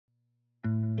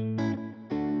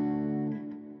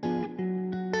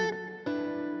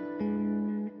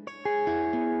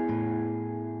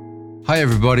Hi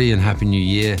everybody and Happy New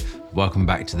Year. Welcome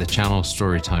back to the channel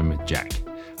Storytime with Jack.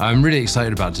 I'm really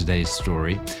excited about today's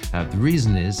story. The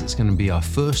reason is it's going to be our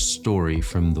first story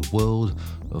from the world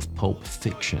of pulp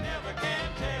fiction.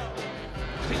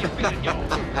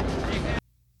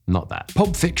 Not that.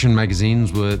 Pulp fiction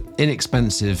magazines were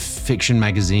inexpensive fiction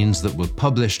magazines that were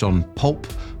published on pulp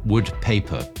wood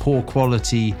paper, poor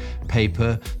quality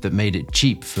paper that made it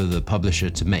cheap for the publisher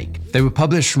to make. They were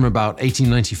published from about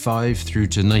 1895 through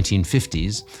to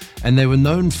 1950s, and they were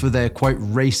known for their quite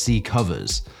racy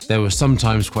covers. There were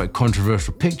sometimes quite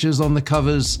controversial pictures on the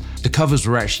covers. The covers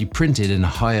were actually printed in a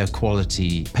higher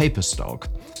quality paper stock.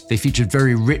 They featured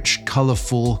very rich,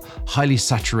 colorful, highly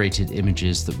saturated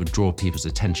images that would draw people's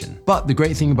attention. But the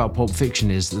great thing about Pulp Fiction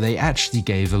is that they actually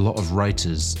gave a lot of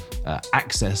writers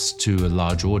access to a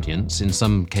large audience. In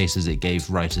some cases, it gave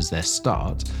writers their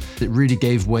start. It really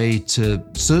gave way to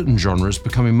certain genres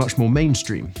becoming much more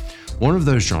mainstream. One of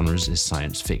those genres is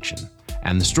science fiction.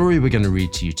 And the story we're going to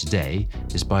read to you today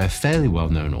is by a fairly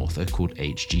well-known author called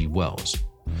H.G. Wells.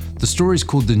 The story is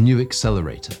called The New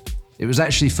Accelerator. It was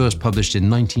actually first published in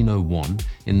 1901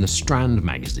 in the Strand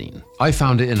magazine. I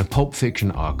found it in a pulp fiction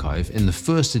archive in the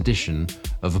first edition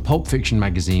of a pulp fiction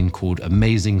magazine called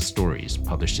Amazing Stories,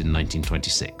 published in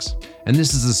 1926. And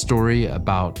this is a story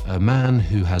about a man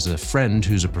who has a friend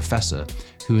who's a professor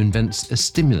who invents a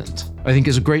stimulant. I think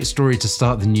it's a great story to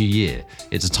start the new year.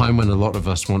 It's a time when a lot of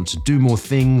us want to do more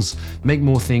things, make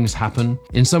more things happen.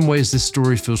 In some ways, this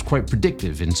story feels quite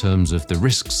predictive in terms of the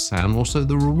risks and also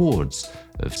the rewards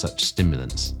of such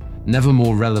stimulants. Never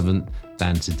more relevant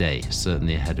than today,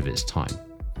 certainly ahead of its time.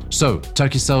 So,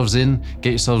 tuck yourselves in,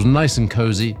 get yourselves nice and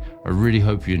cozy. I really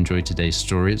hope you enjoyed today's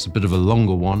story. It's a bit of a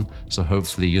longer one, so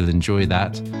hopefully you'll enjoy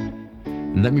that.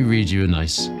 And let me read you a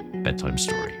nice bedtime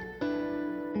story.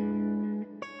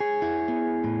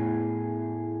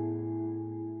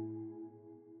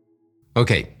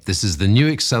 Okay, this is The New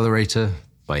Accelerator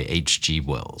by H.G.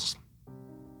 Wells.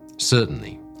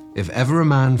 Certainly, if ever a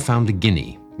man found a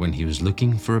guinea when he was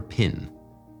looking for a pin,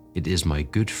 it is my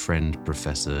good friend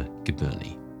Professor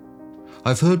Gibberny.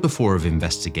 I've heard before of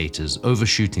investigators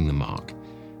overshooting the mark,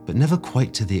 but never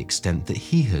quite to the extent that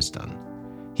he has done.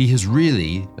 He has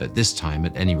really, at this time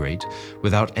at any rate,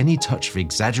 without any touch of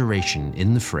exaggeration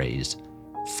in the phrase,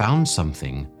 found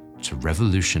something to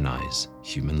revolutionize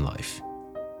human life.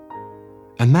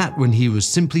 And that when he was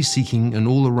simply seeking an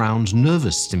all-around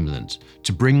nervous stimulant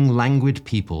to bring languid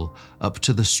people up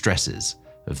to the stresses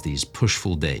of these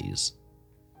pushful days.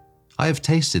 I have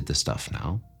tasted the stuff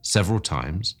now, several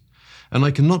times, and I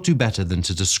cannot do better than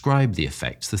to describe the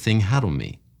effect the thing had on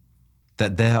me.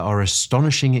 That there are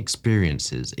astonishing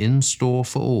experiences in store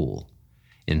for all,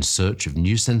 in search of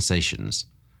new sensations,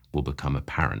 will become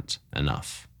apparent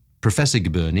enough. Professor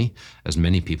Gibberny, as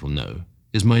many people know,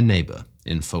 is my neighbor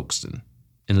in Folkestone.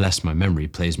 Unless my memory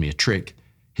plays me a trick,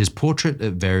 his portrait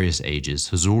at various ages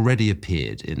has already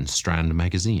appeared in Strand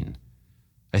magazine.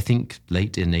 I think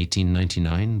late in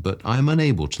 1899, but I am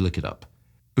unable to look it up,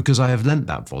 because I have lent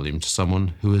that volume to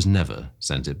someone who has never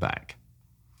sent it back.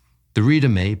 The reader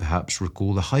may perhaps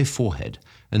recall the high forehead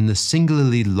and the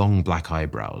singularly long black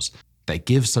eyebrows that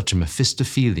give such a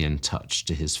Mephistophelian touch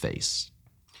to his face.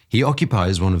 He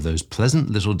occupies one of those pleasant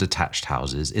little detached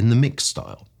houses in the mixed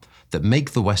style that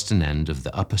make the western end of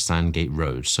the Upper Sandgate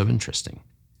Road so interesting.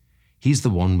 He's the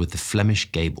one with the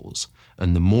Flemish gables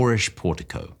and the Moorish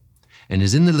portico, and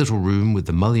is in the little room with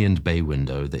the mullioned bay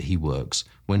window that he works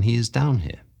when he is down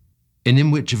here, and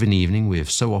in which of an evening we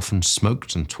have so often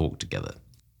smoked and talked together.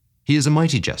 He is a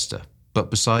mighty jester,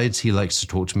 but besides he likes to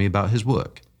talk to me about his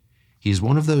work. He is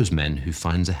one of those men who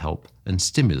finds a help and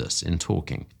stimulus in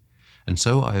talking, and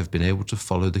so I have been able to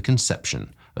follow the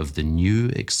conception of the New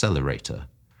Accelerator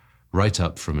right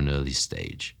up from an early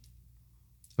stage.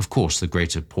 Of course, the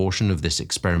greater portion of this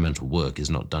experimental work is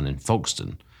not done in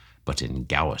Folkestone, but in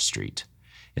Gower Street,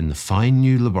 in the fine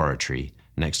new laboratory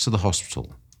next to the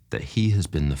hospital that he has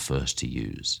been the first to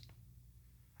use.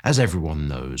 As everyone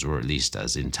knows, or at least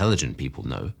as intelligent people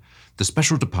know, the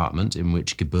special department in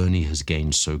which Gibberny has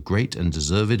gained so great and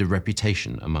deserved a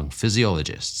reputation among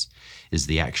physiologists is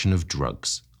the action of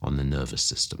drugs on the nervous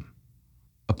system.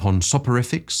 Upon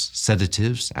soporifics,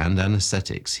 sedatives, and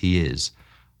anesthetics he is,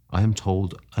 I am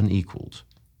told, unequaled.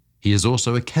 He is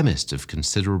also a chemist of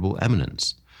considerable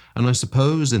eminence, and I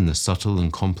suppose in the subtle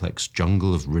and complex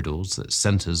jungle of riddles that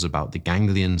centers about the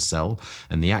ganglion cell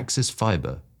and the axis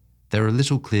fiber, there are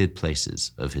little cleared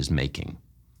places of his making.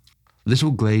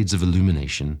 Little glades of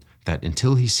illumination that,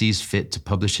 until he sees fit to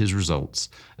publish his results,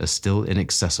 are still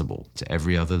inaccessible to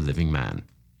every other living man.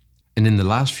 And in the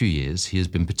last few years, he has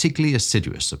been particularly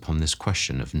assiduous upon this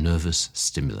question of nervous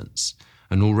stimulants,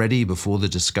 and already before the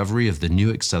discovery of the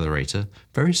new accelerator,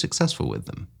 very successful with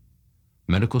them.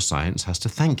 Medical science has to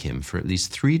thank him for at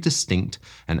least 3 distinct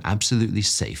and absolutely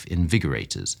safe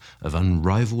invigorators of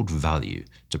unrivaled value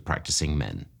to practicing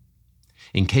men.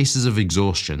 In cases of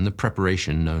exhaustion, the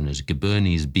preparation known as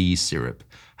Gibberni's bee syrup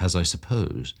has, I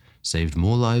suppose, saved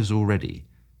more lives already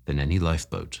than any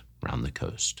lifeboat round the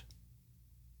coast.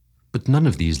 But none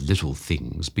of these little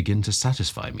things begin to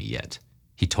satisfy me yet,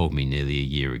 he told me nearly a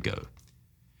year ago.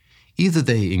 Either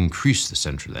they increase the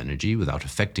central energy without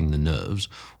affecting the nerves,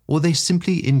 or they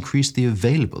simply increase the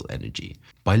available energy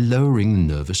by lowering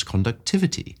the nervous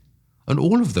conductivity. And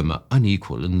all of them are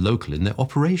unequal and local in their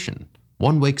operation.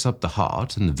 One wakes up the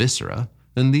heart and the viscera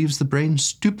and leaves the brain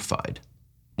stupefied.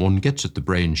 One gets at the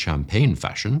brain champagne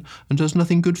fashion and does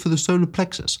nothing good for the solar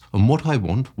plexus. And what I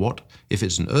want, if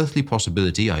it's an earthly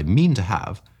possibility I mean to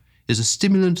have, is a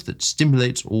stimulant that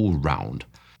stimulates all round,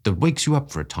 that wakes you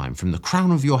up for a time from the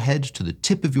crown of your head to the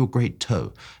tip of your great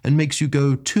toe and makes you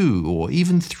go 2 or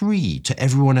even 3 to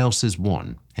everyone else's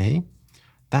 1, eh?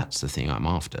 That's the thing I'm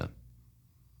after.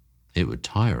 It would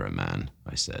tire a man,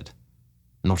 I said.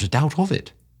 Not a doubt of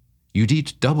it. You'd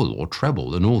eat double or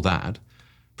treble and all that.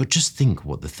 But just think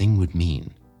what the thing would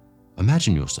mean.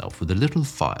 Imagine yourself with a little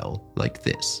phial like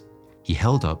this. He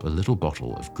held up a little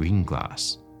bottle of green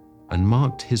glass and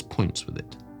marked his points with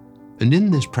it. And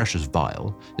in this precious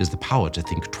vial is the power to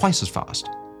think twice as fast,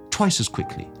 twice as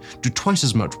quickly, do twice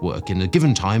as much work in a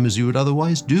given time as you would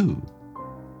otherwise do.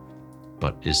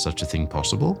 But is such a thing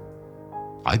possible?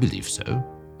 I believe so.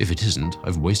 If it isn't,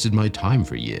 I've wasted my time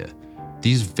for a year.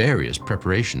 These various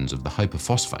preparations of the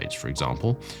hyperphosphites, for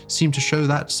example, seem to show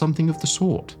that something of the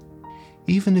sort.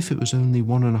 Even if it was only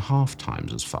 1.5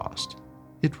 times as fast,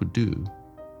 it would do.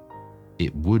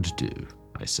 It would do,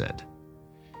 I said.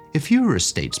 If you were a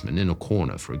statesman in a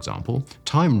corner, for example,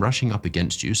 time rushing up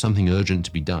against you, something urgent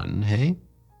to be done, hey?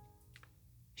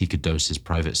 He could dose his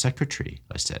private secretary,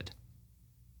 I said,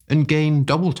 and gain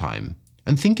double time.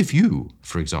 And think if you,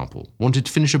 for example, wanted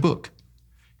to finish a book.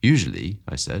 Usually,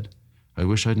 I said, I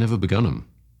wish I'd never begun 'em.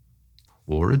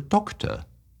 Or a doctor,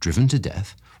 driven to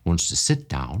death, wants to sit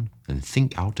down and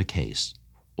think out a case.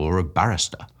 Or a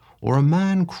barrister, or a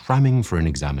man cramming for an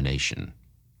examination.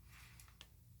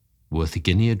 Worth a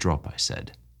guinea a drop, I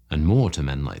said, and more to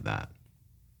men like that.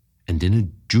 And in a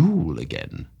duel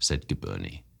again, said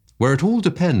Gibberni, where it all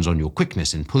depends on your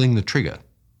quickness in pulling the trigger.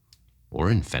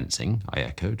 Or in fencing, I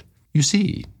echoed. You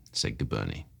see, said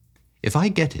Gibberni, if I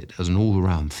get it as an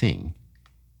all-around thing,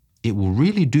 it will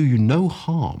really do you no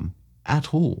harm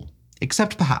at all,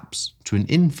 except perhaps to an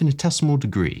infinitesimal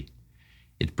degree.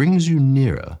 It brings you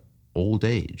nearer old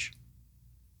age.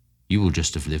 You will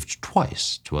just have lived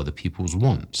twice to other people's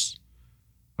once.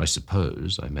 I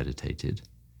suppose, I meditated.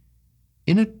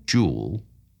 In a duel,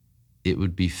 it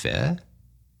would be fair?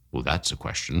 Well, that's a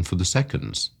question for the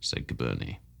seconds, said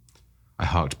Gibberni. I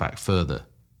harked back further.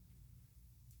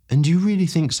 And do you really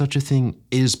think such a thing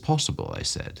is possible, I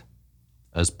said.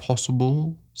 As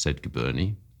possible, said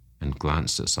Gibberni, and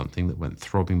glanced at something that went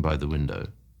throbbing by the window,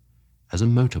 as a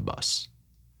motor bus.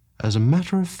 As a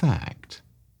matter of fact,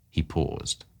 he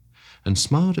paused, and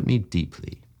smiled at me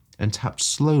deeply, and tapped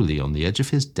slowly on the edge of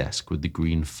his desk with the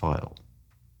green file.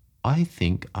 I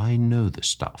think I know the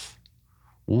stuff.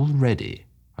 Already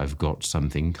I've got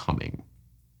something coming.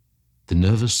 The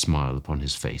nervous smile upon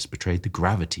his face betrayed the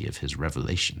gravity of his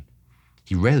revelation.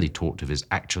 He rarely talked of his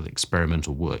actual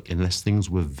experimental work unless things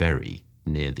were very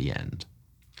near the end.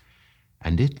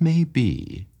 And it may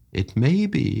be,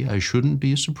 I shouldn't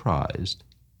be surprised.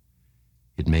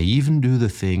 It may even do the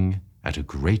thing at a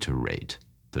greater rate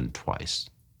than twice.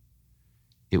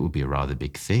 It will be a rather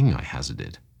big thing, I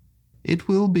hazarded. It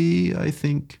will be, I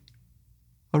think,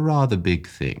 a rather big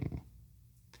thing.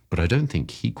 But I don't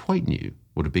think he quite knew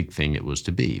what a big thing it was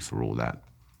to be for all that.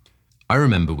 I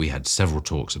remember we had several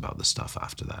talks about the stuff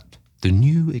after that. The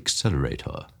new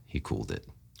accelerator, he called it,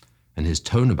 and his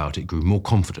tone about it grew more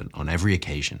confident on every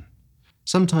occasion.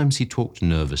 Sometimes he talked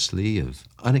nervously of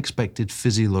unexpected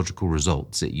physiological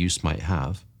results its use might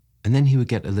have, and then he would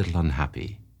get a little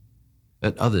unhappy.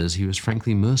 At others, he was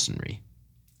frankly mercenary,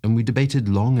 and we debated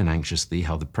long and anxiously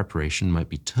how the preparation might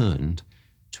be turned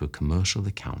to a commercial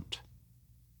account.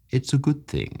 It's a good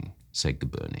thing, said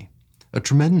Gibberni, a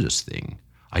tremendous thing.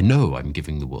 I know I'm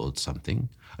giving the world something,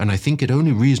 and I think it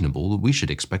only reasonable that we should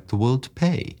expect the world to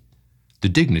pay. The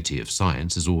dignity of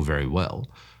science is all very well,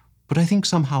 but I think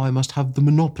somehow I must have the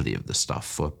monopoly of the stuff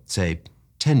for, say,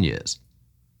 10 years.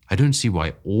 I don't see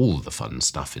why all the fun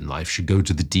stuff in life should go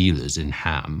to the dealers in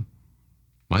ham.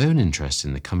 My own interest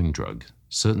in the coming drug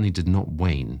certainly did not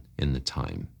wane in the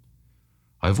time.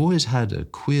 I've always had a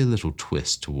queer little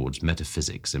twist towards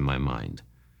metaphysics in my mind.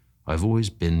 I've always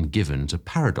been given to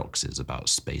paradoxes about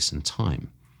space and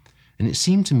time, and it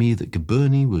seemed to me that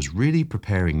Gaburney was really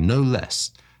preparing no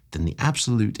less than the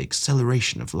absolute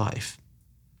acceleration of life.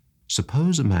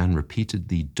 Suppose a man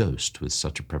repeatedly dosed with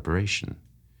such a preparation.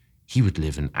 He would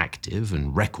live an active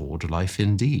and record life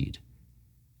indeed.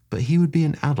 But he would be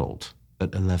an adult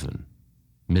at 11,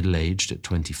 middle-aged at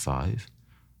 25,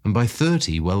 and by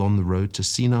 30 well on the road to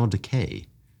senile decay.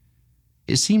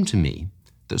 It seemed to me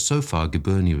that so far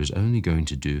Gaburney was only going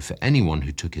to do for anyone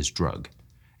who took his drug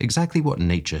exactly what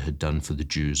nature had done for the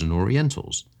Jews and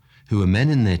Orientals, who were men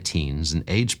in their teens and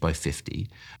aged by 50,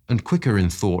 and quicker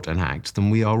in thought and act than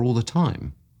we are all the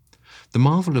time. The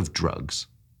marvel of drugs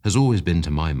has always been, to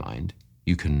my mind,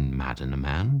 you can madden a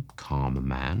man, calm a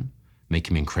man, make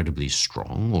him incredibly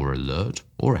strong or alert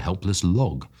or a helpless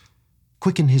log,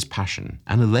 quicken his passion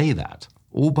and allay that,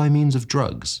 all by means of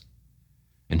drugs.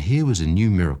 And here was a new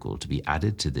miracle to be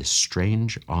added to this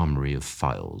strange armory of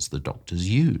files the doctors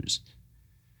use.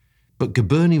 But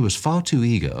Gaburney was far too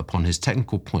eager upon his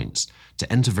technical points to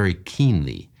enter very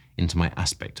keenly into my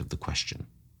aspect of the question.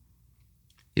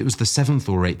 It was the 7th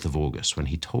or 8th of August when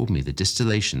he told me the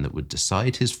distillation that would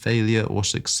decide his failure or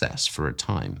success for a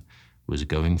time was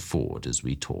going forward as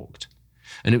we talked.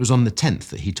 And it was on the 10th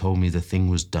that he told me the thing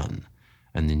was done,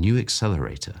 and the new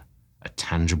accelerator, a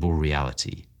tangible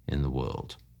reality in the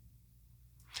world.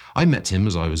 I met him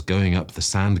as I was going up the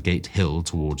Sandgate Hill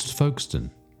towards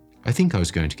Folkestone. I think I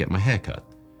was going to get my hair cut,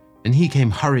 and he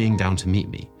came hurrying down to meet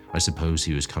me. I suppose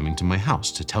he was coming to my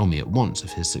house to tell me at once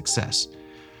of his success.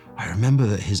 I remember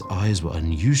that his eyes were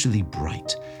unusually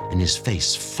bright and his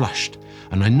face flushed,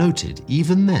 and I noted,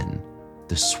 even then,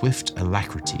 the swift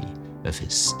alacrity of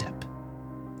his step.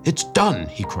 "It's done,"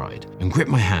 he cried, and gripped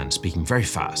my hand, speaking very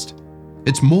fast.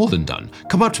 "It's more than done.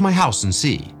 Come up to my house and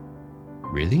see."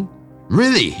 "Really?"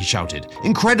 "Really," he shouted.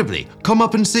 "Incredibly. Come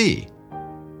up and see."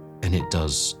 "And it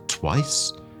does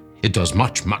twice?" "It does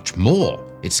much, much more.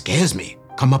 It scares me.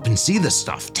 Come up and see the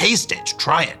stuff. Taste it.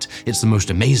 Try it. It's the most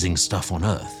amazing stuff on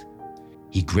earth."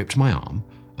 He gripped my arm,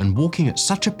 and walking at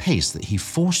such a pace that he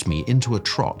forced me into a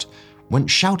trot, went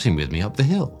shouting with me up the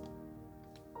hill.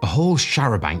 A whole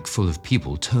charabanc full of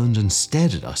people turned and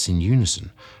stared at us in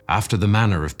unison, after the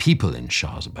manner of people in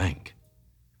Bank.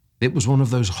 It was one of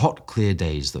those hot, clear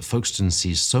days that Folkestone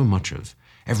sees so much of,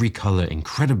 every colour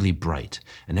incredibly bright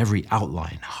and every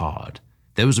outline hard.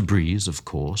 There was a breeze, of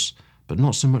course, but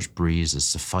not so much breeze as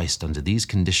sufficed under these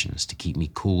conditions to keep me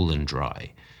cool and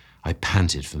dry. I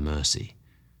panted for mercy.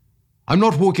 "I'm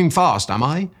not walking fast, am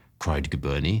I?" cried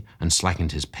Gaburney, and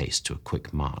slackened his pace to a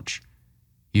quick march.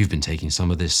 "You've been taking some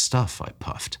of this stuff," I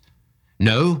puffed.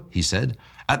 "No," he said.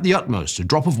 "At the utmost, a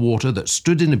drop of water that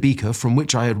stood in a beaker from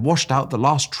which I had washed out the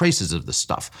last traces of the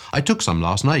stuff. I took some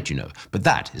last night, you know, but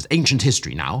that is ancient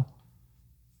history now."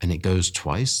 "And it goes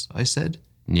twice?" I said,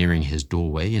 nearing his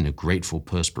doorway in a grateful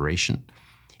perspiration.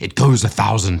 "It goes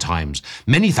 1,000 times,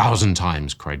 many thousand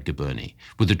times," cried Gaburney,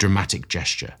 with a dramatic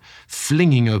gesture,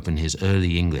 flinging open his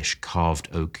early English carved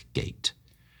oak gate.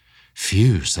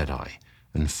 "Phew," said I,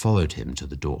 and followed him to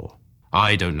the door.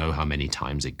 "I don't know how many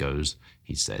times it goes,"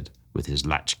 he said, with his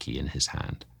latchkey in his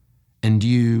hand. "And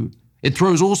you—" "It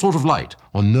throws all sort of light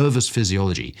on nervous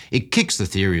physiology. It kicks the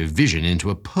theory of vision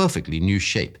into a perfectly new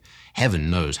shape.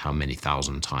 Heaven knows how many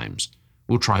thousand times.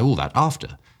 We'll try all that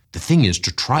after. The thing is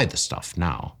to try the stuff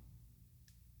now."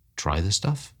 "Try the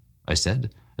stuff?" I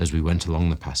said, as we went along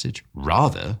the passage.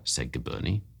 "Rather," said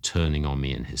Gaburney, turning on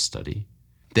me in his study.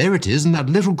 "There it is in that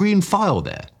little green file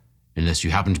there, unless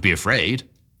you happen to be afraid."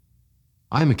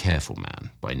 I am a careful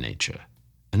man by nature,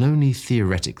 and only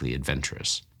theoretically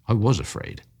adventurous. I was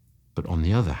afraid, but on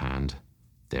the other hand,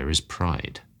 there is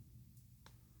pride.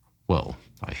 "Well,"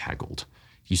 I haggled,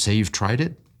 "you say you've tried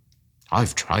it?"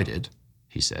 "I've tried it,"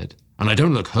 he said. "And I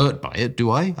don't look hurt by it, do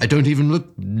I? I don't even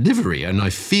look livery, and I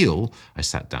feel—" I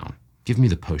sat down. "Give me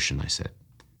the potion," I said.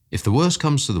 "If the worst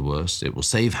comes to the worst, it will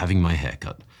save having my hair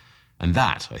cut. And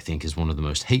that, I think, is one of the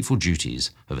most hateful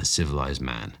duties of a civilized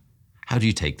man. How do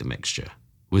you take the mixture?"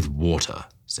 "With water,"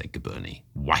 said Gaburney,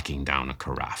 whacking down a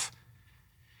carafe.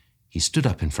 He stood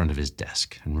up in front of his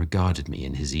desk and regarded me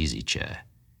in his easy chair.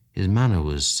 His manner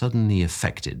was suddenly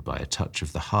affected by a touch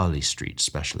of the Harley Street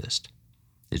specialist.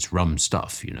 "It's rum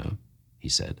stuff, you know," he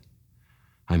said.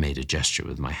 I made a gesture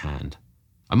with my hand.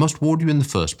 "I must warn you in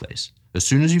the first place, as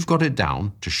soon as you've got it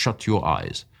down, to shut your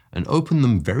eyes and open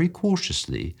them very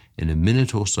cautiously in a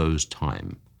minute or so's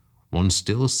time. One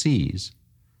still sees.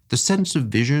 The sense of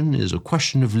vision is a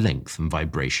question of length and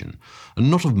vibration,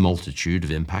 and not of multitude of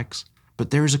impacts,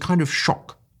 but there is a kind of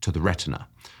shock to the retina,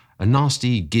 a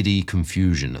nasty, giddy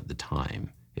confusion at the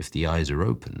time. If the eyes are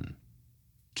open,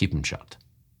 keep them shut.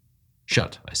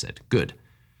 Shut, I said. Good.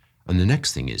 And the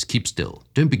next thing is, keep still.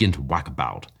 Don't begin to whack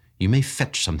about. You may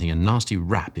fetch something a nasty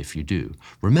rap if you do.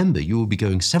 Remember, you will be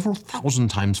going several thousand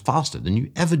times faster than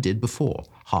you ever did before.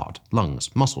 Heart, lungs,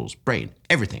 muscles, brain,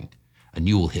 everything. And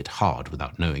you will hit hard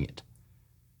without knowing it.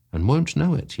 And won't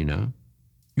know it, you know.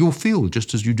 You'll feel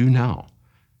just as you do now.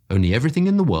 Only everything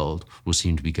in the world will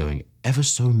seem to be going ever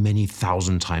so many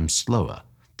thousand times slower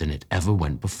than it ever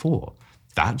went before.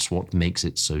 That's what makes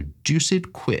it so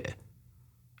deuced queer.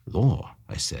 Law,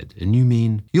 I said, and you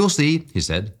mean? You'll see, he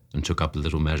said, and took up a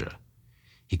little measure.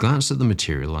 He glanced at the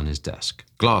material on his desk.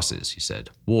 Glasses, he said,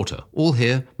 water, all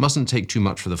here, mustn't take too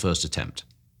much for the first attempt.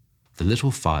 The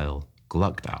little phial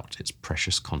glucked out its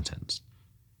precious contents.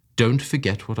 Don't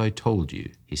forget what I told you,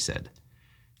 he said,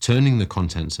 turning the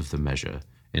contents of the measure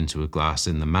into a glass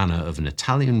in the manner of an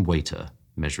Italian waiter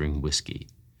measuring whiskey.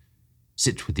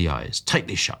 Sit with the eyes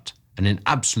tightly shut and in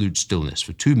absolute stillness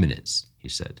for 2 minutes, he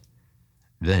said.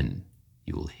 Then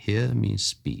you will hear me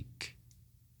speak.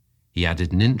 He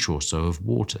added an inch or so of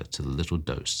water to the little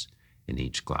dose in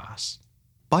each glass.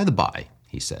 By the by,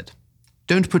 he said,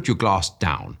 don't put your glass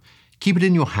down. Keep it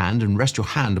in your hand and rest your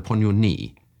hand upon your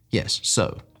knee. Yes,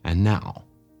 so. And now,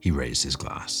 he raised his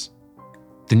glass.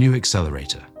 The new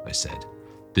accelerator, I said.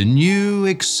 The new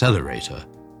accelerator,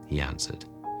 he answered.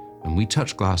 And we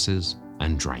touched glasses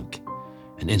and drank.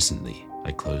 And instantly,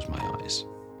 I closed my eyes.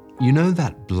 You know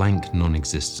that blank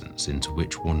non-existence into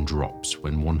which one drops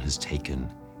when one has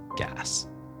taken gas?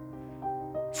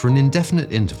 For an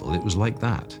indefinite interval, it was like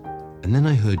that. And then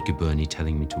I heard Gibberni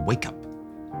telling me to wake up.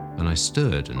 And I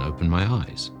stirred and opened my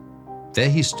eyes. There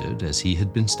he stood as he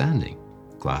had been standing,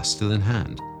 glass still in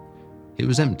hand. It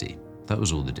was empty. That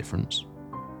was all the difference.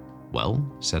 Well,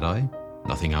 said I,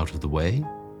 nothing out of the way?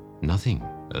 Nothing.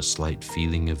 A slight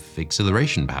feeling of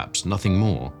exhilaration, perhaps, nothing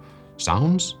more.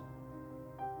 Sounds?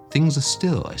 Things are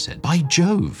still, I said. By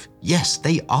Jove, yes,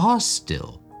 they are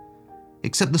still.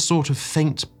 Except the sort of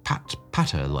faint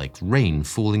patter like rain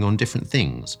falling on different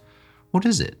things. What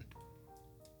is it?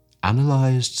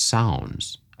 Analyzed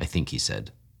sounds, I think he said,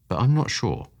 but I'm not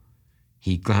sure.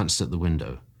 He glanced at the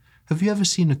window. Have you ever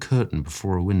seen a curtain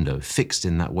before a window fixed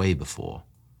in that way before?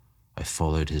 I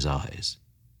followed his eyes.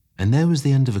 And there was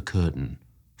the end of a curtain,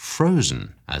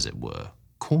 frozen, as it were,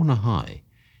 corner high,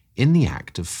 in the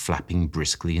act of flapping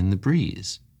briskly in the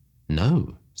breeze.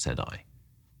 No, said I.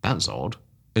 That's odd.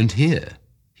 And here,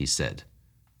 he said,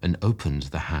 and opened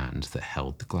the hand that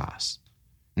held the glass.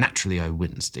 Naturally, I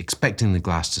winced, expecting the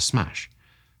glass to smash,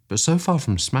 but so far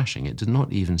from smashing, it did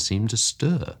not even seem to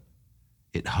stir.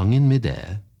 It hung in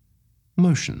midair,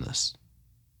 motionless.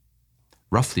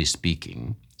 Roughly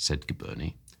speaking, said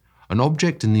Gibberni, an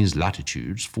object in these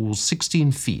latitudes falls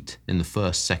 16 feet in the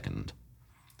first second.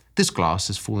 This glass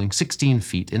is falling 16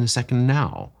 feet in a second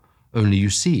now, only you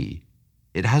see,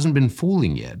 it hasn't been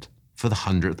falling yet for the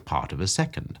 100th part of a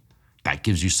second. That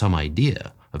gives you some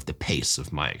idea of the pace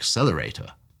of my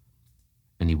accelerator.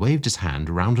 And he waved his hand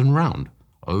round and round,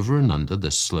 over and under the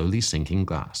slowly sinking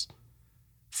glass.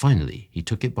 Finally, he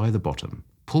took it by the bottom,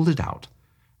 pulled it out,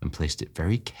 and placed it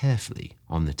very carefully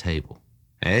on the table.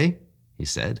 Eh? He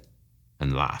said,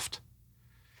 and laughed.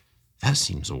 That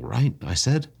seems all right, I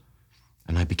said,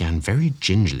 and I began very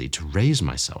gingerly to raise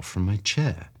myself from my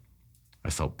chair. I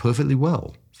felt perfectly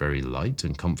well, very light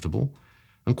and comfortable,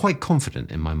 and quite confident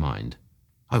in my mind.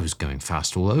 I was going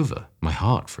fast all over. My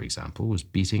heart, for example, was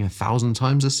beating 1,000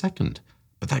 times a second,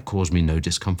 but that caused me no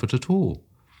discomfort at all.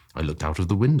 I looked out of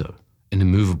the window. An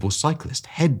immovable cyclist,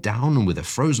 head down and with a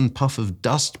frozen puff of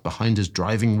dust behind his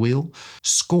driving wheel,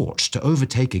 scorched to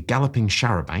overtake a galloping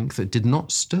charabanc that did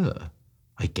not stir.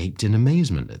 I gaped in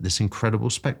amazement at this incredible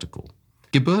spectacle.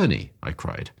 Gibberni, I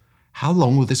cried, how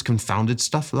long will this confounded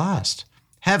stuff last?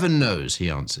 Heaven knows, he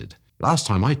answered. Last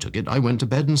time I took it, I went to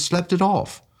bed and slept it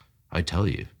off. I tell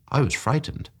you, I was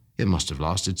frightened. It must have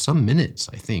lasted some minutes,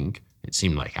 I think. It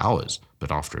seemed like hours,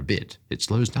 but after a bit, it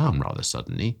slows down rather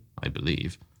suddenly, I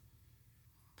believe.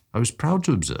 I was proud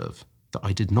to observe that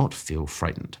I did not feel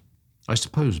frightened. I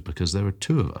suppose because there were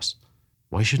 2 of us.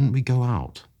 Why shouldn't we go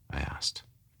out? I asked.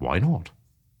 Why not?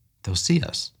 They'll see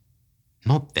us.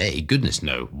 Not they, goodness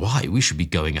no. Why? We should be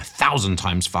going 1,000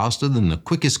 times faster than the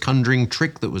quickest conjuring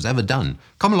trick that was ever done.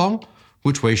 Come along.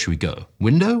 Which way should we go?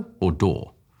 Window or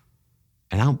door?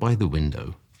 And out by the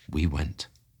window we went.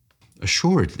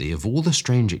 Assuredly, of all the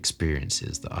strange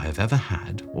experiences that I have ever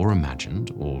had or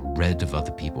imagined or read of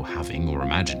other people having or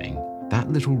imagining, That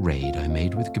little raid I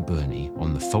made with Gaburney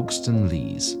on the Folkestone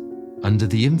Leas, under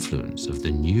the influence of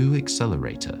the new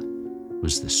Accelerator,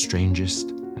 was the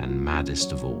strangest and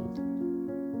maddest of all.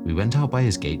 We went out by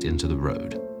his gate into the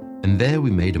road, and there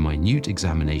we made a minute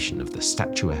examination of the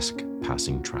statuesque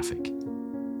passing traffic.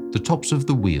 The tops of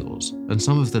the wheels and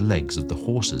some of the legs of the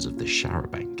horses of the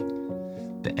charabanc,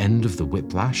 the end of the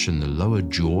whiplash and the lower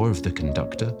jaw of the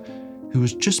conductor, who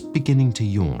was just beginning to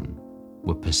yawn,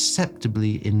 were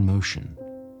perceptibly in motion.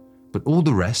 But all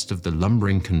the rest of the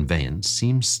lumbering conveyance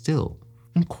seemed still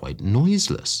and quite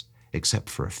noiseless, except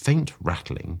for a faint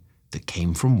rattling that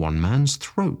came from one man's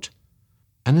throat.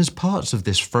 And as parts of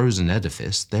this frozen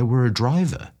edifice, there were a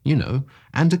driver,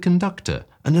 and a conductor,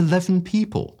 and 11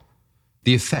 people.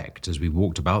 The effect, as we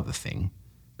walked about the thing,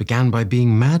 began by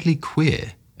being madly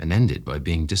queer and ended by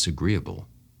being disagreeable.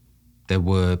 There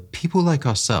were people like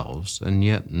ourselves, and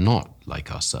yet not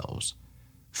like ourselves,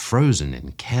 frozen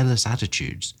in careless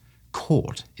attitudes,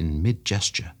 caught in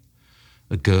mid-gesture.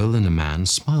 A girl and a man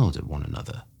smiled at one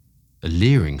another, a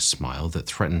leering smile that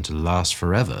threatened to last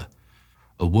forever.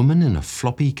 A woman in a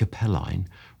floppy capelline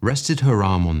rested her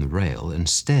arm on the rail and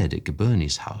stared at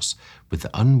Gaburney's house with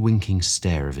the unwinking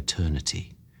stare of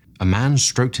eternity. A man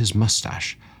stroked his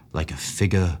mustache like a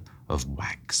figure of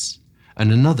wax,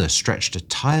 and another stretched a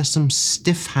tiresome,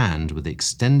 stiff hand with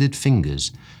extended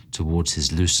fingers towards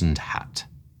his loosened hat.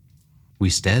 We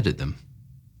stared at them.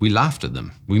 We laughed at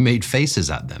them. We made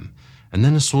faces at them, and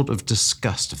then a sort of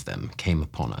disgust of them came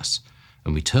upon us,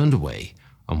 and we turned away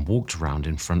and walked round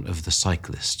in front of the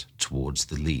cyclist towards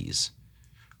the Leas.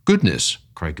 "Goodness,"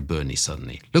 cried Gaburney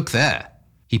suddenly, "look there!"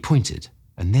 He pointed,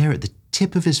 and there at the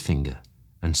tip of his finger,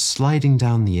 and sliding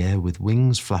down the air with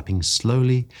wings flapping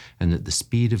slowly and at the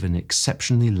speed of an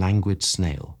exceptionally languid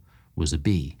snail, was a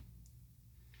bee.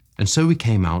 And so we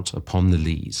came out upon the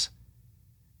Leas.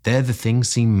 There the thing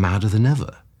seemed madder than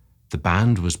ever. The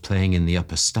band was playing in the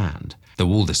upper stand, though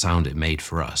all the sound it made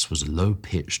for us was a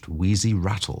low-pitched, wheezy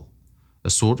rattle,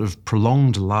 a sort of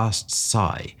prolonged last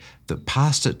sigh that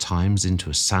passed at times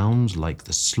into a sound like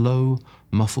the slow,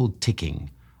 muffled ticking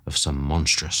of some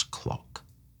monstrous clock.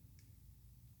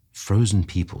 Frozen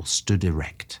people stood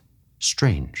erect,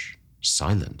 strange,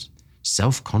 silent,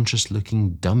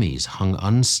 self-conscious-looking dummies hung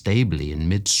unstably in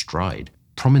mid-stride,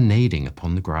 promenading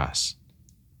upon the grass.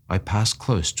 I passed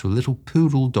close to a little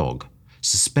poodle dog,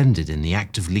 suspended in the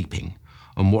act of leaping,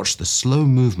 and watched the slow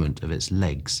movement of its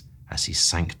legs as he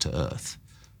sank to earth.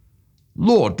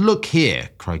 "Lord, look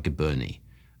here!" cried Gaburney,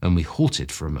 and we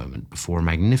halted for a moment before a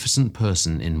magnificent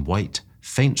person in white,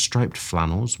 faint-striped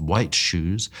flannels, white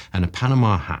shoes, and a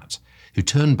Panama hat, who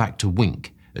turned back to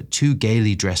wink at 2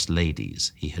 gaily dressed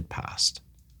ladies he had passed.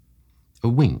 A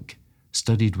wink,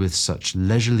 studied with such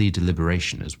leisurely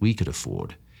deliberation as we could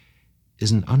afford,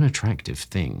 is an unattractive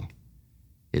thing.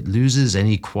 It loses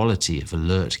any quality of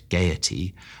alert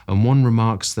gaiety, and one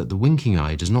remarks that the winking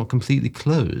eye does not completely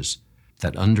close,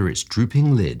 that under its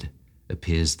drooping lid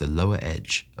appears the lower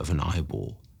edge of an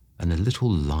eyeball and a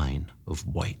little line of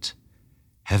white.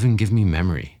 "Heaven give me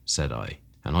memory," said I,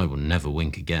 "and I will never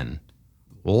wink again."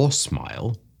 "Or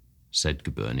smile," said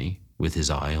Gaburney, with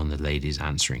his eye on the lady's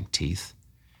answering teeth.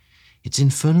 "It's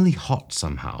infernally hot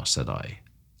somehow," said I.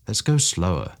 "Let's go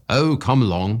slower." "Oh, come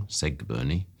along," said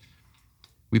Gaburney.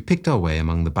 We picked our way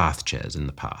among the bath chairs in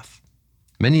the path.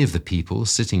 Many of the people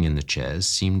sitting in the chairs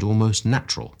seemed almost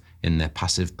natural in their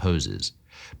passive poses,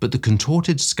 but the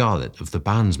contorted scarlet of the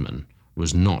bandsman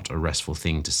was not a restful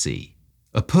thing to see.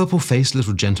 A purple-faced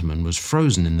little gentleman was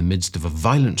frozen in the midst of a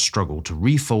violent struggle to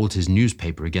refold his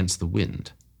newspaper against the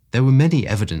wind. There were many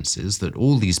evidences that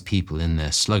all these people in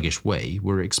their sluggish way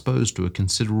were exposed to a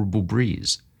considerable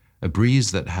breeze, a breeze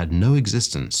that had no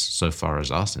existence so far as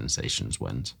our sensations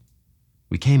went.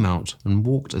 We came out and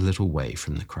walked a little way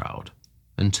from the crowd,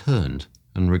 and turned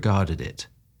and regarded it.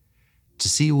 To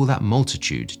see all that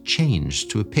multitude changed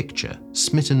to a picture,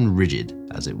 smitten rigid,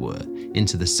 as it were,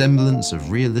 into the semblance of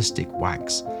realistic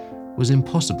wax, was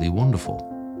impossibly wonderful.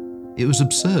 It was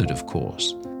absurd, of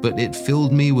course, but it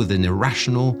filled me with an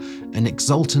irrational and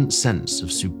exultant sense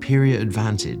of superior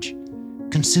advantage.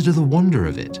 Consider the wonder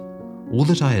of it. All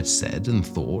that I had said and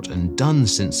thought and done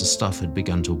since the stuff had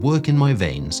begun to work in my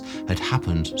veins had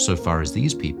happened, so far as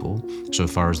these people, so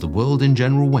far as the world in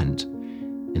general went,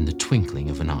 in the twinkling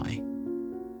of an eye.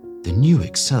 "The new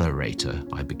Accelerator,"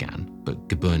 I began, but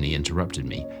Gaburney interrupted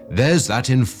me. "There's that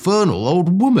infernal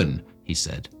old woman," he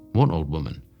said. "What old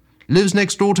woman?" "Lives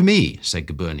next door to me," said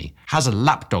Gaburney. "Has a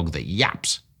lapdog that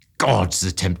yaps. God's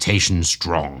the temptation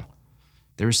strong."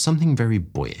 There is something very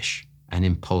boyish and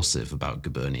impulsive about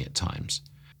Gaburney at times.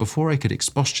 Before I could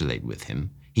expostulate with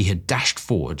him, He had dashed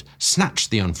forward, snatched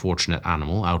the unfortunate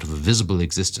animal out of a visible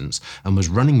existence, and was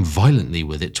running violently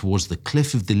with it towards the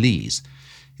cliff of the Leas.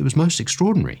 It was most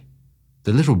extraordinary.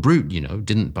 The little brute,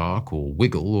 didn't bark or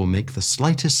wiggle or make the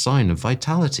slightest sign of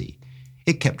vitality.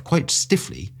 It kept quite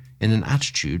stiffly in an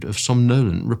attitude of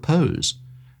somnolent repose,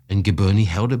 and Gibberny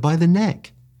held it by the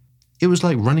neck. It was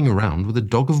like running around with a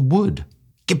dog of wood.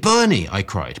 "Gibberny," I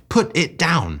cried, "put it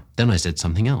down." Then I said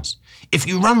something else. "If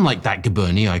you run like that,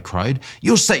 Gibberny," I cried,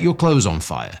 "you'll set your clothes on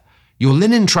fire. Your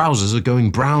linen trousers are going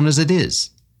brown as it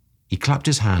is." He clapped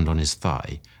his hand on his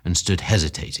thigh and stood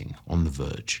hesitating on the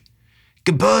verge.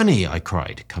 "Gibberny," I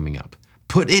cried, coming up,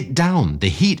 "put it down. The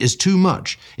heat is too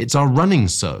much. It's our running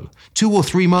so. 2 or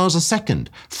 3 miles a second.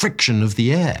 Friction of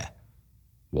the air."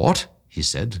 "What?" he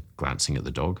said, glancing at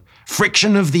the dog.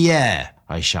 "Friction of the air,"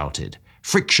 I shouted.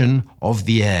 "Friction of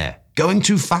the air. Going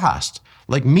too fast,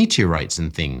 like meteorites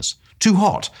and things. Too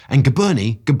hot. And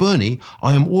Gibberny,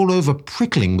 I am all over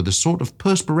prickling with a sort of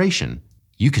perspiration.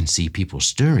 You can see people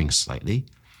stirring slightly.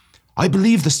 "I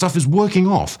believe the stuff is working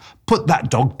off. Put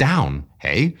that dog down."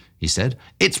 "Hey?" he said.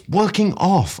 "It's working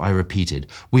off," I repeated.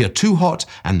 "We are too hot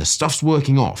and the stuff's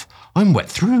working off. I'm wet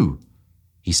through."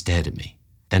 He stared at me,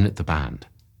 then at the band,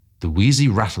 the wheezy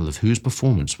rattle of whose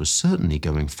performance was certainly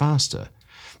going faster.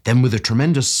 Then with a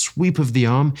tremendous sweep of the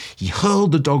arm, he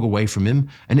hurled the dog away from him,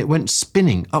 and it went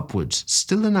spinning upwards,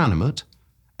 still inanimate,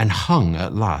 and hung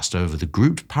at last over the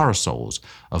grouped parasols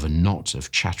of a knot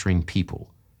of chattering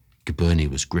people. Gibberny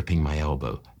was gripping my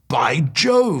elbow. "By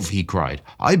Jove," he cried,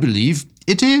 "I believe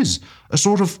it is a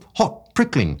sort of hot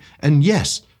prickling, and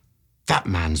yes, that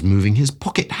man's moving his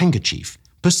pocket handkerchief,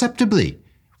 perceptibly.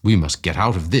 We must get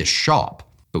out of this sharp."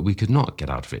 But we could not get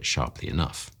out of it sharply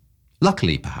enough.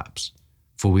 Luckily, perhaps,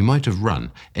 for we might have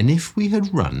run, and if we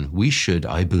had run, we should,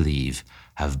 I believe,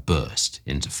 have burst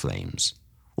into flames.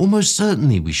 Almost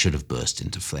certainly we should have burst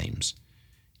into flames.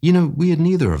 We had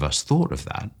neither of us thought of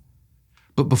that.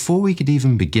 But before we could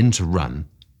even begin to run,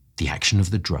 the action of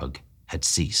the drug had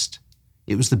ceased.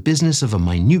 It was the business of a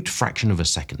minute fraction of a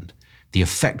second. The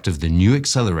effect of the new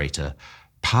accelerator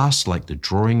passed like the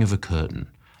drawing of a curtain,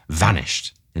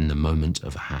 vanished in the moment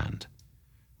of a hand.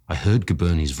 I heard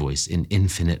Gibberny's voice in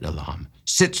infinite alarm.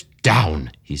 "Sit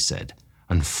down," he said,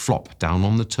 and flop down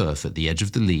on the turf at the edge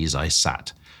of the Leas I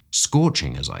sat,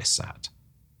 scorching as I sat.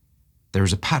 There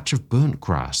is a patch of burnt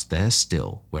grass there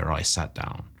still where I sat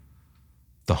down.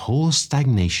 The whole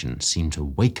stagnation seemed to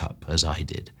wake up as I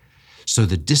did, so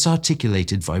the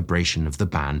disarticulated vibration of the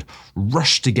band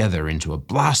rushed together into a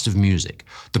blast of music.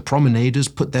 The promenaders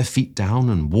put their feet down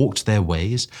and walked their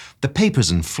ways. The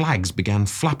papers and flags began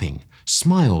flapping.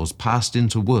 Smiles passed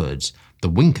into words. The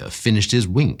winker finished his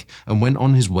wink and went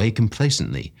on his way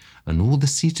complacently, and all the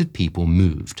seated people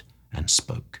moved and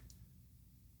spoke.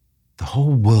 The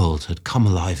whole world had come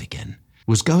alive again,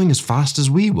 was going as fast as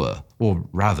we were, or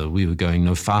rather, we were going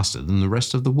no faster than the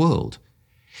rest of the world.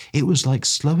 It was like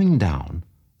slowing down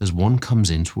as one comes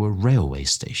into a railway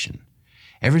station.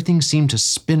 Everything seemed to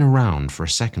spin around for a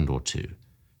second or two.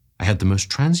 I had the most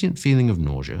transient feeling of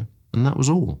nausea, and that was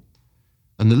all.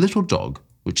 And the little dog,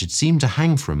 which had seemed to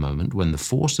hang for a moment when the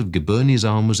force of Gibberny's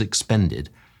arm was expended,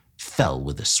 fell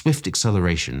with a swift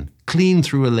acceleration clean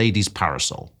through a lady's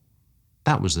parasol.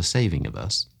 That was the saving of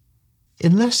us.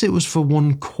 Unless it was for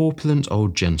one corpulent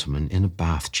old gentleman in a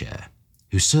bath chair,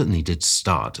 who certainly did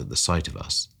start at the sight of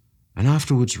us, and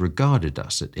afterwards regarded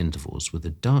us at intervals with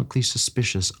a darkly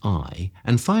suspicious eye,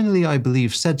 and finally, I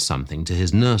believe, said something to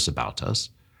his nurse about us,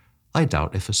 I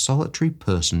doubt if a solitary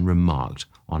person remarked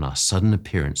on our sudden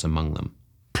appearance among them.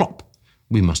 Plop!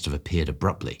 We must have appeared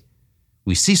abruptly.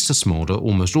 We ceased to smoulder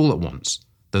almost all at once,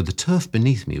 though the turf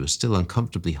beneath me was still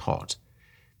uncomfortably hot.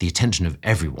 The attention of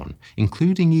everyone,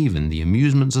 including even the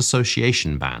Amusements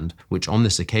Association band, which on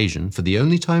this occasion, for the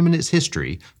only time in its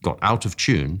history, got out of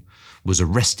tune, was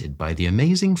arrested by the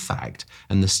amazing fact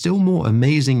and the still more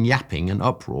amazing yapping and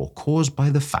uproar caused by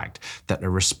the fact that a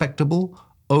respectable,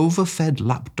 overfed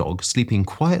lapdog sleeping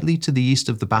quietly to the east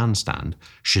of the bandstand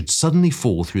should suddenly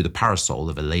fall through the parasol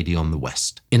of a lady on the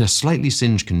west, in a slightly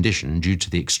singed condition due to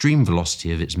the extreme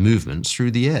velocity of its movements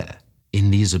through the air. In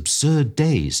these absurd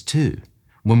days, too,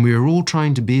 when we were all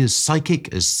trying to be as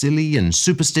psychic, as silly and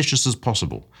superstitious as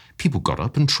possible, people got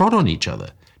up and trod on each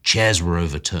other. Chairs were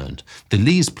overturned. The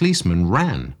Leas policeman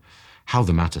ran. How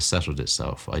the matter settled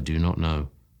itself, I do not know.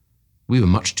 We were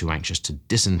much too anxious to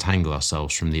disentangle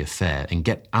ourselves from the affair and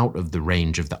get out of the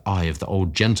range of the eye of the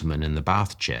old gentleman in the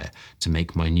bath chair to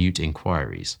make minute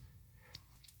inquiries.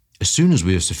 As soon as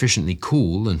we were sufficiently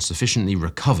cool and sufficiently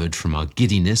recovered from our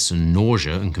giddiness and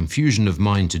nausea and confusion of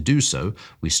mind to do so,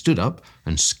 we stood up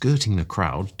and, skirting the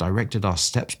crowd, directed our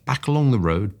steps back along the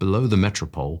road below the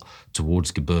metropole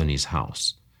towards Giberney's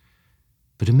house.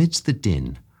 But amidst the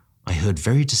din, I heard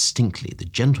very distinctly the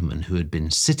gentleman who had been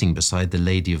sitting beside the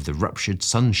lady of the ruptured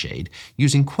sunshade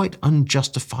using quite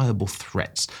unjustifiable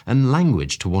threats and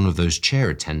language to one of those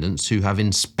chair attendants who have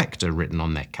Inspector written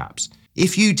on their caps.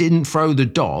 "If you didn't throw the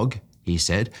dog," he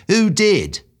said, "who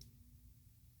did?"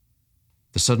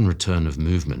 The sudden return of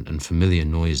movement and familiar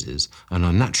noises, and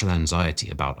our natural anxiety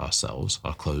about ourselves —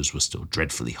 our clothes were still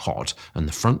dreadfully hot, and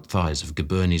the front thighs of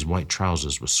Giberney's white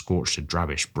trousers were scorched a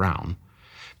drabbish brown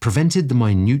 — prevented the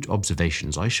minute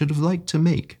observations I should have liked to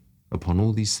make upon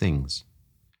all these things.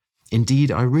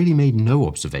 Indeed, I really made no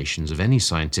observations of any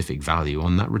scientific value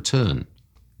on that return.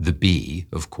 The bee,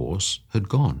 of course, had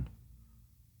gone.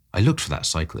 I looked for that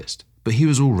cyclist, but he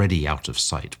was already out of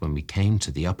sight when we came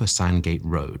to the upper Sandgate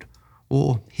Road,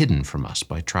 or hidden from us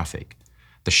by traffic.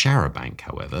 The char-a-banc,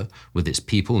 however, with its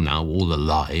people now all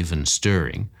alive and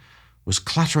stirring, was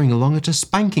clattering along at a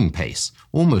spanking pace,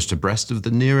 almost abreast of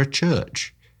the nearer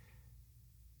church.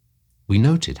 We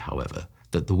noted, however,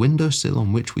 that the windowsill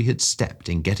on which we had stepped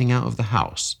in getting out of the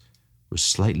house was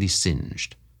slightly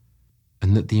singed,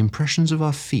 and that the impressions of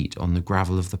our feet on the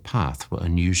gravel of the path were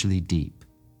unusually deep.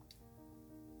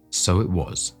 So it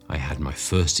was I had my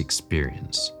first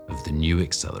experience of the new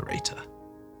Accelerator.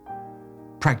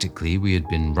 Practically, we had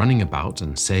been running about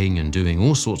and saying and doing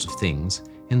all sorts of things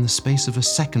in the space of a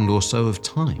second or so of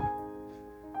time.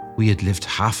 We had lived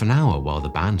half an hour while the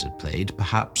band had played,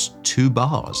 perhaps 2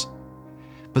 bars.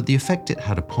 But the effect it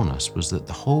had upon us was that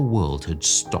the whole world had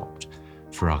stopped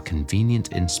for our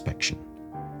convenient inspection.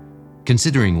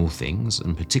 Considering all things,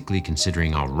 and particularly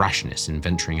considering our rashness in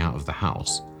venturing out of the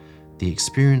house, the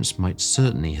experience might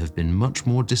certainly have been much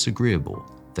more disagreeable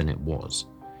than it was.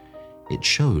 It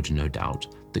showed, no doubt,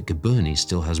 that Giberney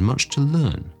still has much to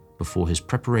learn before his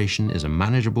preparation is a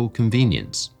manageable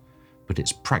convenience, but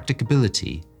its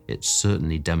practicability it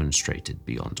certainly demonstrated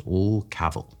beyond all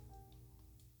cavil.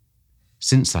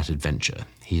 Since that adventure,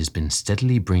 he has been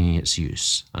steadily bringing its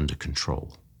use under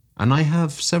control, and I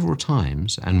have several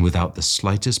times, and without the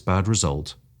slightest bad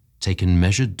result, taken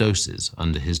measured doses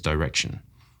under his direction,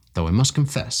 though I must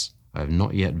confess I have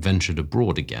not yet ventured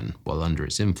abroad again while under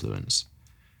its influence.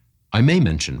 I may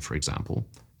mention, for example,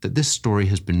 that this story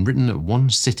has been written at one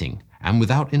sitting and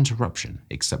without interruption,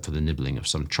 except for the nibbling of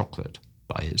some chocolate,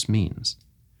 by its means.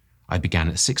 I began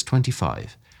at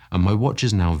 6:25, and my watch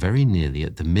is now very nearly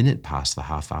at the minute past the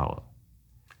half hour.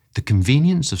 The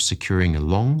convenience of securing a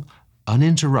long,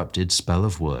 uninterrupted spell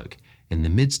of work in the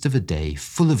midst of a day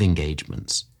full of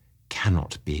engagements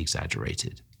cannot be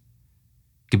exaggerated.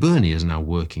 Giberney is now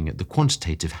working at the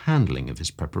quantitative handling of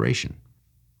his preparation,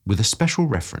 with a special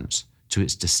reference to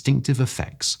its distinctive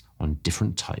effects on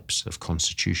different types of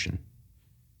constitution.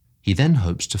 He then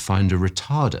hopes to find a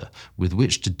retarder with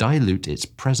which to dilute its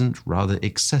present rather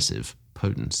excessive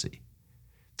potency.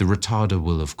 The retarder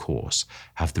will, of course,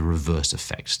 have the reverse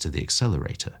effect to the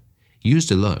accelerator. Used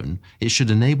alone, it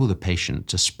should enable the patient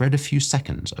to spread a few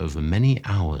seconds over many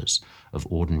hours of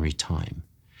ordinary time,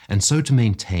 and so to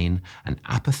maintain an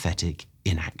apathetic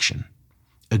inaction,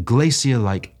 a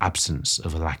glacier-like absence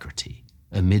of alacrity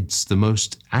amidst the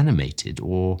most animated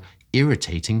or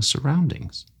irritating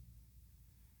surroundings.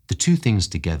 The two things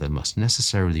together must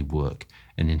necessarily work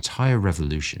an entire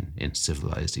revolution in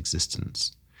civilized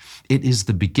existence. It is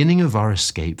the beginning of our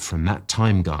escape from that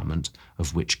time garment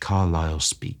of which Carlyle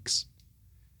speaks.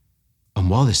 And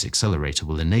while this accelerator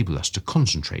will enable us to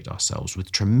concentrate ourselves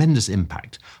with tremendous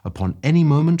impact upon any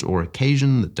moment or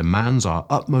occasion that demands our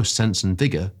utmost sense and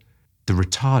vigor, the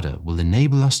retarder will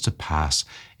enable us to pass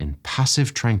in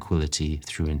passive tranquility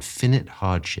through infinite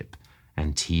hardship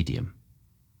and tedium.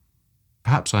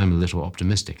 Perhaps I am a little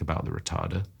optimistic about the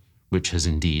retarder, which has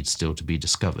indeed still to be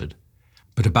discovered,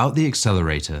 but about the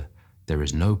accelerator there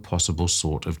is no possible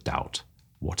sort of doubt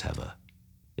whatever.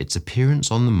 Its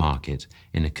appearance on the market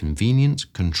in a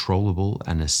convenient, controllable,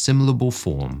 and assimilable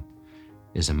form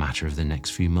is a matter of the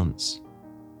next few months.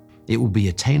 It will be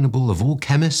attainable of all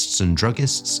chemists and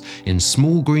druggists in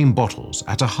small green bottles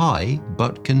at a high,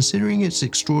 but considering its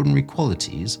extraordinary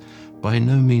qualities, by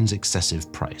no means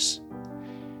excessive price.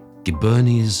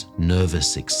 Giberney's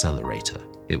Nervous Accelerator,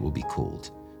 it will be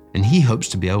called, and he hopes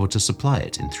to be able to supply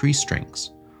it in 3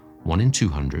 strengths, one in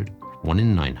 200, one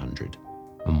in 900,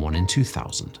 and one in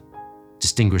 2000,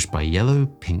 distinguished by yellow,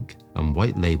 pink, and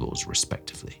white labels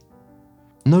respectively.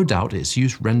 No doubt its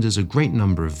use renders a great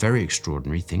number of very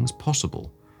extraordinary things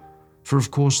possible. For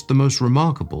of course, the most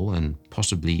remarkable and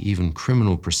possibly even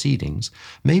criminal proceedings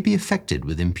may be effected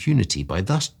with impunity by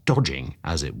thus dodging,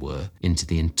 as it were, into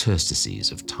the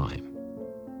interstices of time.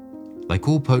 Like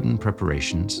all potent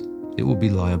preparations, it will be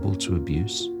liable to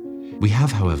abuse. We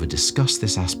have, however, discussed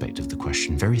this aspect of the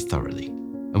question very thoroughly,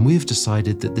 and we have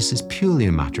decided that this is purely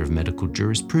a matter of medical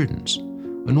jurisprudence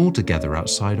and altogether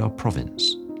outside our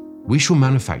province. We shall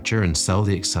manufacture and sell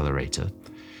the accelerator,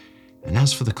 and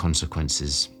as for the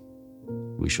consequences,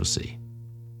 we shall see.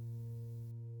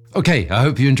 Okay, I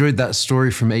hope you enjoyed that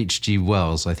story from H.G.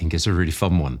 Wells. I think it's a really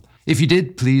fun one. If you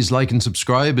did, please like and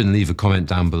subscribe and leave a comment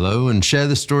down below and share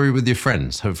the story with your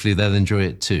friends. Hopefully they'll enjoy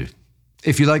it too.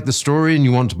 If you like the story and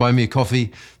you want to buy me a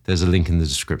coffee, there's a link in the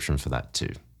description for that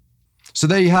too. So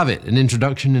there you have it, an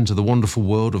introduction into the wonderful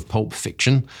world of pulp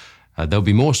fiction. There'll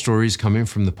be more stories coming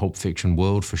from the pulp fiction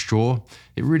world for sure.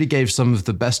 It really gave some of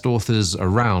the best authors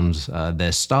around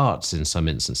their starts in some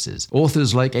instances.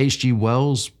 Authors like H.G.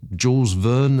 Wells, Jules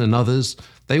Verne and others,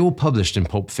 they all published in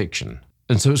pulp fiction.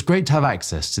 And so it's great to have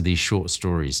access to these short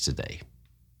stories today.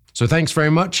 So thanks very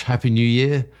much, Happy New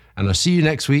Year, and I'll see you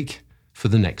next week for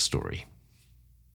the next story.